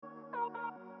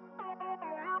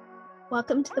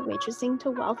Welcome to the Waitressing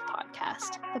to Wealth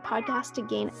podcast, the podcast to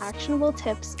gain actionable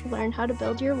tips, learn how to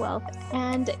build your wealth,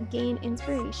 and gain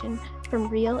inspiration from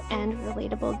real and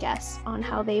relatable guests on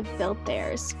how they've built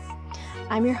theirs.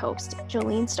 I'm your host,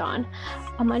 Jolene Stawn,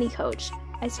 a money coach.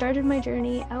 I started my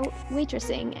journey out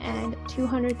waitressing and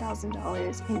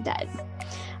 $200,000 in debt.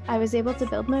 I was able to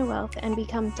build my wealth and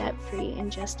become debt-free in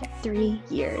just 3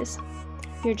 years.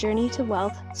 Your journey to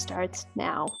wealth starts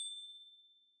now.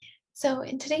 So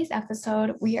in today's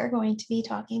episode, we are going to be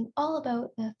talking all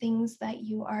about the things that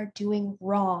you are doing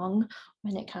wrong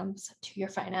when it comes to your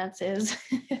finances.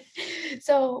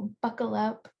 So buckle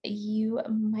up. You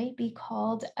might be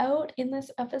called out in this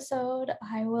episode.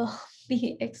 I will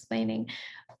be explaining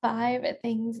 5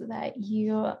 things that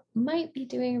you might be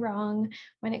doing wrong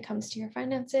when it comes to your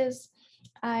finances.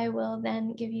 I will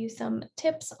then give you some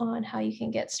tips on how you can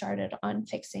get started on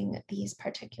fixing these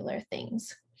particular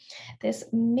things. This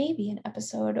may be an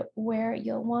episode where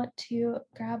you'll want to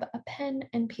grab a pen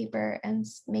and paper and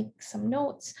make some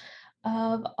notes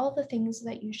of all the things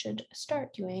that you should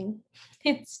start doing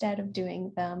instead of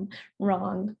doing them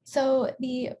wrong. So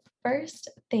the first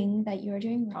thing that you're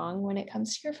doing wrong when it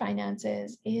comes to your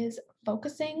finances is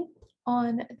focusing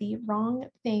on the wrong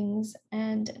things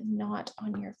and not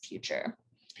on your future.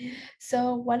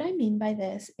 So what I mean by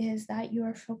this is that you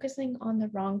are focusing on the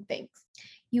wrong things.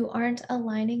 You aren't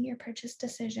aligning your purchase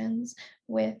decisions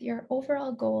with your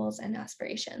overall goals and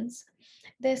aspirations.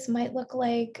 This might look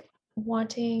like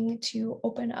wanting to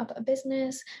open up a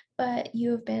business, but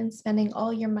you've been spending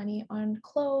all your money on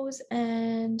clothes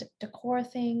and decor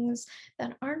things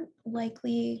that aren't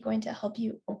likely going to help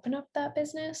you open up that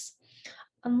business.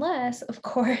 Unless, of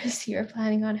course, you're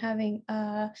planning on having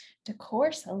a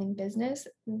decor selling business,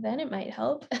 then it might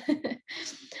help.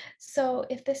 So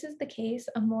if this is the case,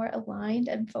 a more aligned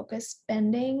and focused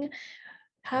spending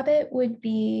habit would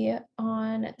be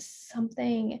on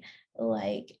something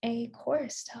like a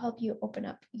course to help you open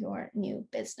up your new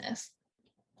business,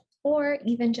 or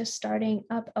even just starting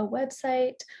up a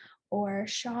website or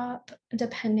shop,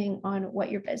 depending on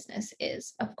what your business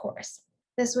is, of course.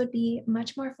 This would be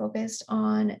much more focused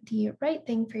on the right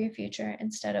thing for your future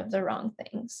instead of the wrong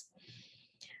things.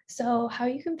 So how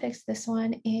you can fix this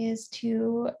one is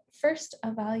to first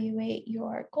evaluate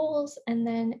your goals and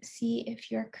then see if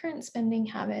your current spending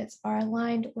habits are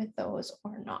aligned with those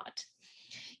or not.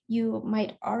 You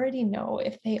might already know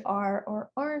if they are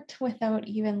or aren't without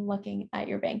even looking at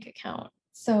your bank account.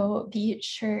 So be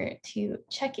sure to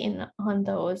check in on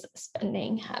those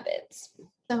spending habits.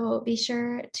 So be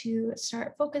sure to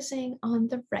start focusing on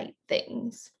the right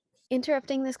things.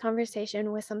 Interrupting this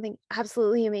conversation with something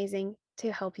absolutely amazing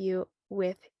to help you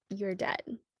with your debt.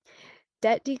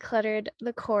 Debt Decluttered,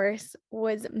 the course,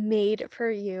 was made for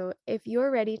you if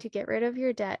you're ready to get rid of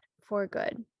your debt for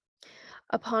good.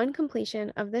 Upon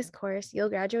completion of this course, you'll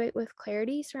graduate with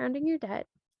clarity surrounding your debt,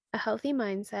 a healthy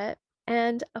mindset,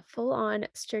 and a full-on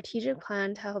strategic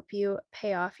plan to help you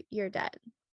pay off your debt.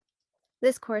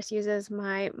 This course uses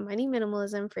my money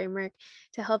minimalism framework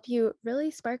to help you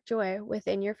really spark joy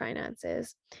within your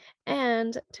finances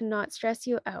and to not stress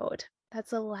you out.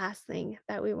 That's the last thing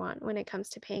that we want when it comes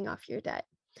to paying off your debt.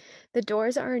 The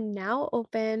doors are now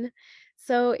open.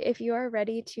 So if you are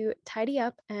ready to tidy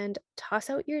up and toss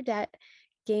out your debt,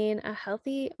 gain a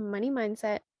healthy money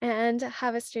mindset, and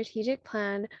have a strategic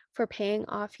plan for paying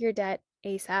off your debt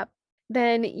ASAP,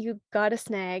 then you gotta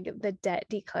snag the Debt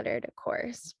Decluttered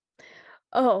course.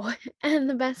 Oh, and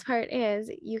the best part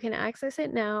is you can access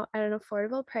it now at an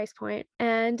affordable price point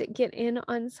and get in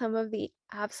on some of the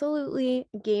absolutely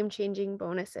game-changing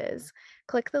bonuses.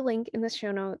 Click the link in the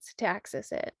show notes to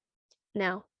access it.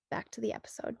 Now, back to the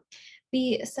episode.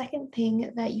 The second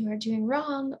thing that you are doing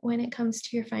wrong when it comes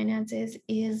to your finances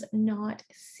is not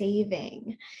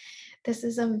saving. This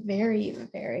is a very,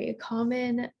 very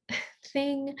common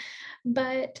thing,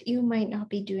 but you might not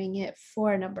be doing it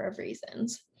for a number of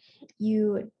reasons.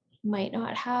 You might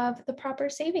not have the proper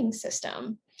saving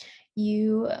system.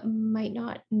 You might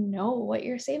not know what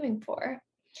you're saving for.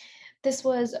 This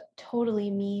was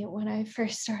totally me when I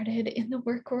first started in the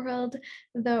work world.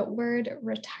 The word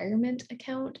retirement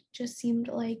account just seemed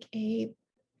like a,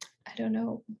 I don't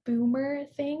know, boomer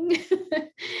thing.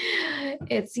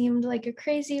 It seemed like a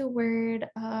crazy word,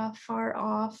 a far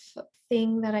off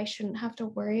thing that I shouldn't have to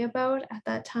worry about at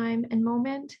that time and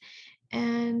moment.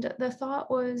 And the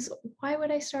thought was, why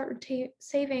would I start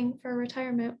saving for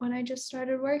retirement when I just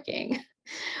started working?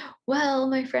 Well,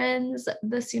 my friends,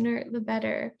 the sooner the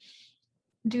better.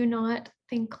 Do not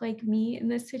think like me in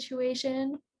this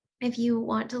situation. If you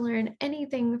want to learn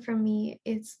anything from me,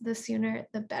 it's the sooner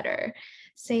the better.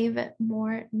 Save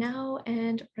more now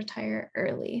and retire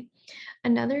early.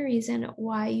 Another reason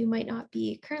why you might not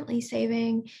be currently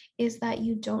saving is that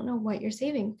you don't know what you're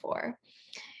saving for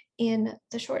in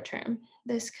the short term.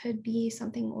 This could be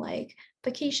something like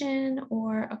vacation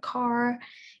or a car.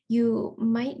 You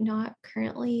might not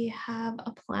currently have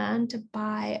a plan to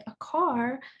buy a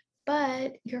car,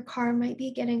 but your car might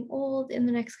be getting old in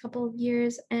the next couple of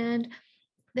years, and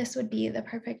this would be the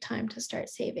perfect time to start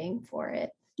saving for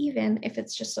it, even if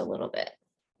it's just a little bit.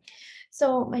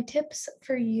 So, my tips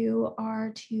for you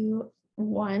are to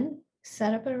one,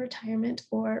 set up a retirement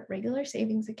or regular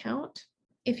savings account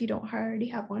if you don't already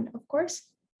have one, of course.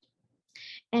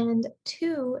 And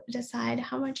two, decide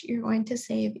how much you're going to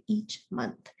save each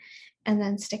month and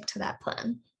then stick to that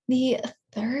plan. The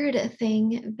third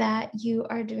thing that you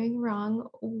are doing wrong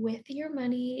with your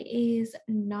money is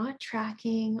not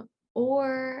tracking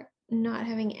or not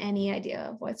having any idea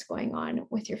of what's going on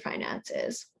with your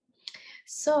finances.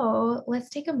 So let's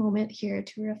take a moment here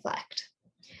to reflect.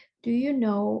 Do you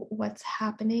know what's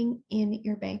happening in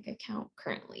your bank account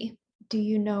currently? Do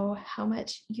you know how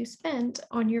much you spent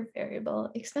on your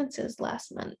variable expenses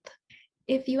last month?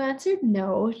 If you answered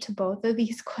no to both of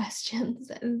these questions,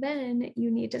 then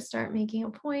you need to start making a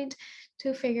point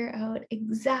to figure out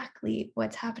exactly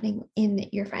what's happening in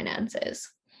your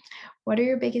finances. What are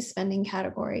your biggest spending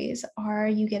categories? Are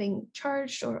you getting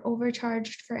charged or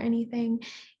overcharged for anything?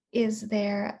 Is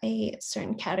there a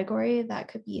certain category that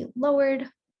could be lowered?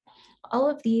 All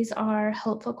of these are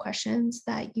helpful questions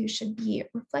that you should be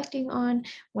reflecting on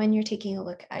when you're taking a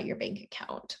look at your bank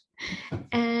account.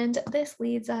 And this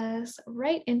leads us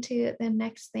right into the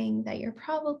next thing that you're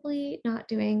probably not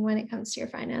doing when it comes to your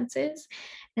finances,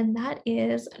 and that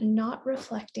is not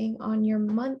reflecting on your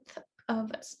month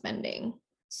of spending.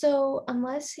 So,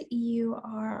 unless you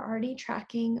are already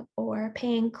tracking or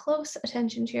paying close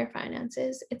attention to your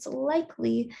finances, it's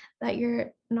likely that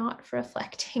you're not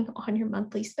reflecting on your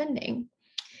monthly spending.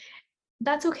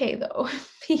 That's okay though,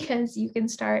 because you can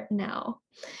start now.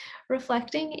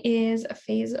 Reflecting is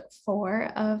phase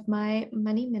 4 of my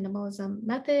money minimalism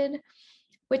method,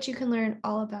 which you can learn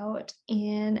all about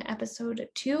in episode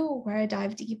 2, where I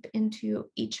dive deep into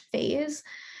each phase.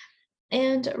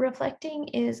 And reflecting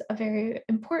is a very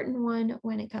important one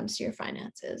when it comes to your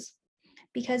finances,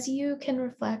 because you can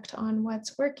reflect on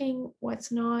what's working,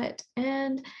 what's not.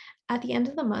 And at the end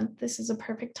of the month, this is a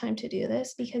perfect time to do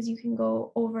this because you can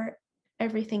go over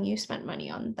everything you spent money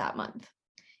on that month.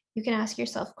 You can ask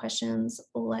yourself questions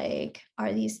like,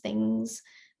 are these things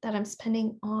that I'm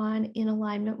spending on in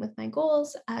alignment with my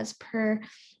goals, as per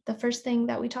the first thing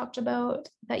that we talked about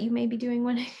that you may be doing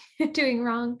when doing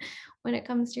wrong when it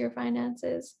comes to your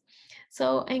finances?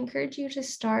 So I encourage you to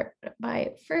start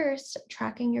by first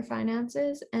tracking your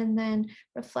finances and then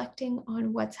reflecting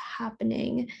on what's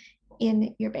happening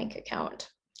in your bank account.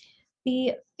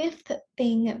 The fifth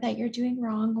thing that you're doing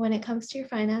wrong when it comes to your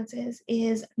finances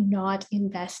is not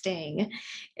investing.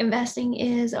 Investing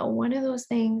is one of those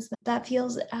things that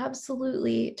feels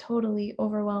absolutely, totally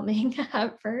overwhelming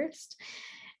at first.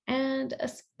 And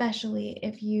especially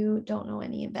if you don't know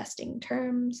any investing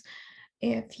terms,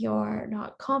 if you're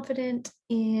not confident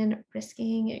in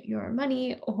risking your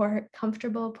money or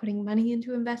comfortable putting money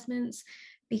into investments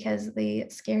because the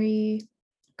scary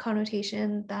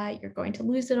connotation that you're going to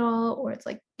lose it all, or it's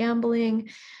like gambling,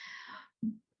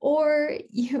 or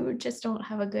you just don't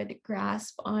have a good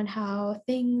grasp on how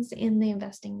things in the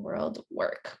investing world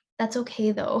work. That's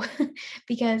okay though,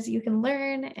 because you can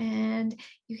learn and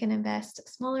you can invest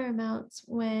smaller amounts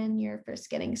when you're first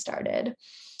getting started.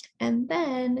 And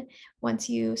then once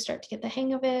you start to get the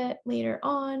hang of it later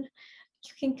on,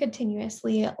 you can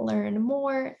continuously learn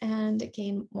more and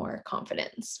gain more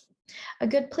confidence. A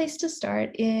good place to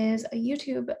start is a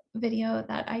YouTube video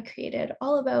that I created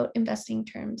all about investing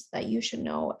terms that you should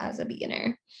know as a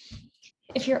beginner.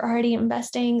 If you're already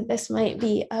investing, this might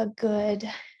be a good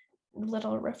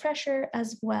little refresher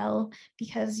as well,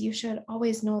 because you should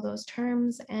always know those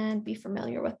terms and be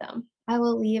familiar with them. I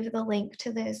will leave the link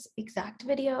to this exact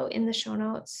video in the show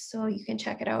notes so you can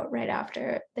check it out right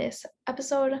after this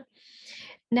episode.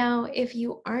 Now, if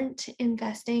you aren't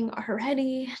investing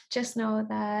already, just know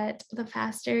that the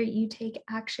faster you take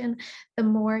action, the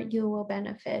more you will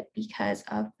benefit because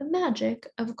of the magic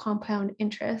of compound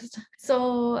interest.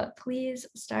 So please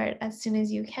start as soon as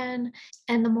you can.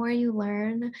 And the more you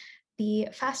learn, the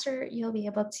faster you'll be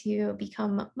able to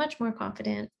become much more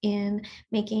confident in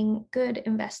making good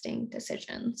investing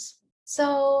decisions.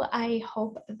 So I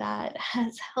hope that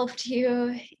has helped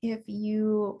you. If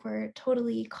you were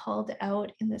totally called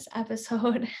out in this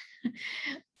episode,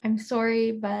 I'm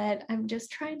sorry, but I'm just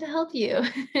trying to help you.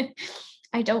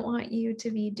 I don't want you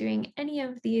to be doing any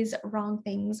of these wrong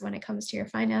things when it comes to your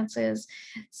finances.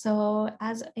 So,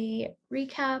 as a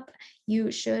recap, you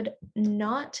should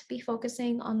not be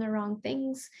focusing on the wrong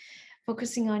things.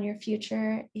 Focusing on your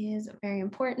future is very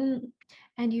important.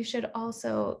 And you should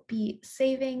also be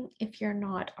saving if you're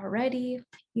not already.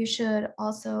 You should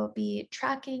also be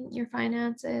tracking your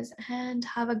finances and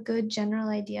have a good general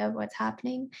idea of what's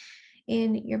happening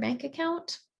in your bank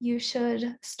account. You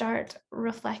should start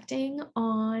reflecting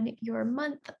on your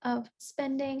month of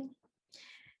spending.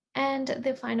 And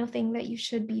the final thing that you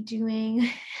should be doing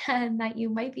and that you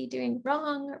might be doing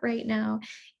wrong right now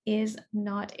is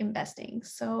not investing.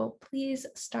 So please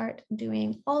start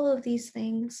doing all of these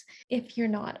things if you're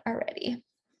not already.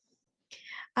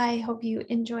 I hope you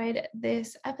enjoyed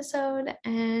this episode,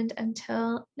 and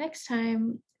until next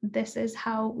time, this is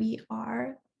how we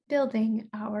are building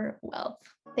our wealth.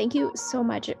 Thank you so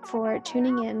much for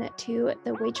tuning in to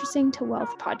the Waitressing to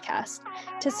Wealth podcast.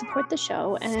 To support the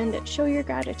show and show your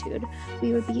gratitude,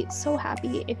 we would be so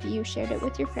happy if you shared it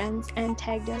with your friends and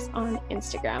tagged us on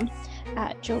Instagram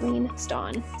at Jolene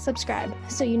Stawn. Subscribe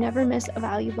so you never miss a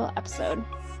valuable episode.